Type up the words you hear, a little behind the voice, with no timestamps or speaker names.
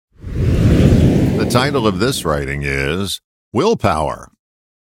title of this writing is Willpower.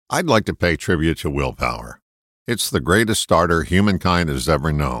 I'd like to pay tribute to willpower. It's the greatest starter humankind has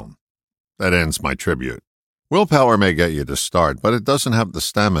ever known. That ends my tribute. Willpower may get you to start, but it doesn't have the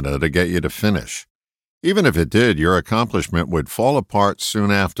stamina to get you to finish. Even if it did, your accomplishment would fall apart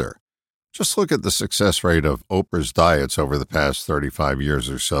soon after. Just look at the success rate of Oprah's diets over the past 35 years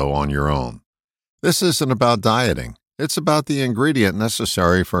or so on your own. This isn't about dieting. It's about the ingredient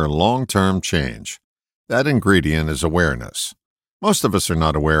necessary for long-term change. That ingredient is awareness. Most of us are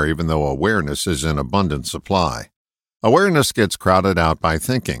not aware even though awareness is in abundant supply. Awareness gets crowded out by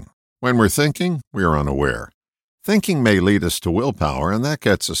thinking. When we're thinking, we are unaware. Thinking may lead us to willpower, and that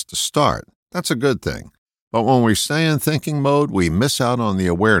gets us to start. That's a good thing. But when we stay in thinking mode, we miss out on the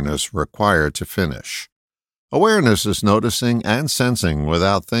awareness required to finish. Awareness is noticing and sensing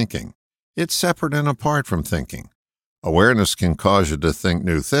without thinking. It's separate and apart from thinking. Awareness can cause you to think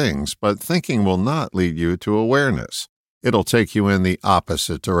new things, but thinking will not lead you to awareness. It'll take you in the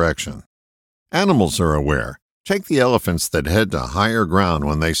opposite direction. Animals are aware. Take the elephants that head to higher ground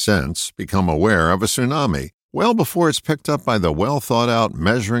when they sense, become aware of a tsunami, well before it's picked up by the well-thought-out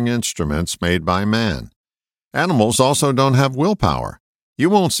measuring instruments made by man. Animals also don't have willpower. You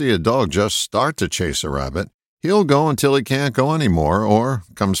won't see a dog just start to chase a rabbit. He'll go until he can't go anymore or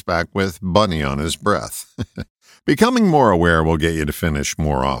comes back with bunny on his breath. Becoming more aware will get you to finish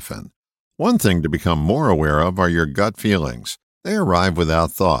more often. One thing to become more aware of are your gut feelings. They arrive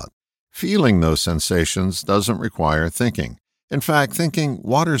without thought. Feeling those sensations doesn't require thinking. In fact, thinking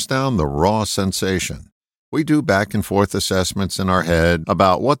waters down the raw sensation. We do back and forth assessments in our head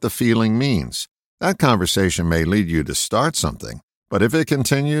about what the feeling means. That conversation may lead you to start something, but if it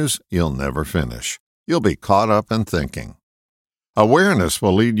continues, you'll never finish. You'll be caught up in thinking. Awareness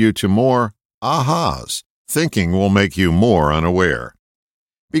will lead you to more ahas. Thinking will make you more unaware.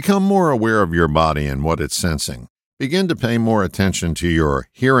 Become more aware of your body and what it's sensing. Begin to pay more attention to your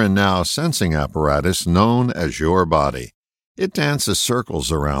here and now sensing apparatus known as your body. It dances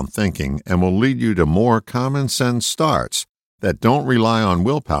circles around thinking and will lead you to more common sense starts that don't rely on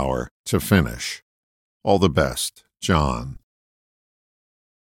willpower to finish. All the best, John.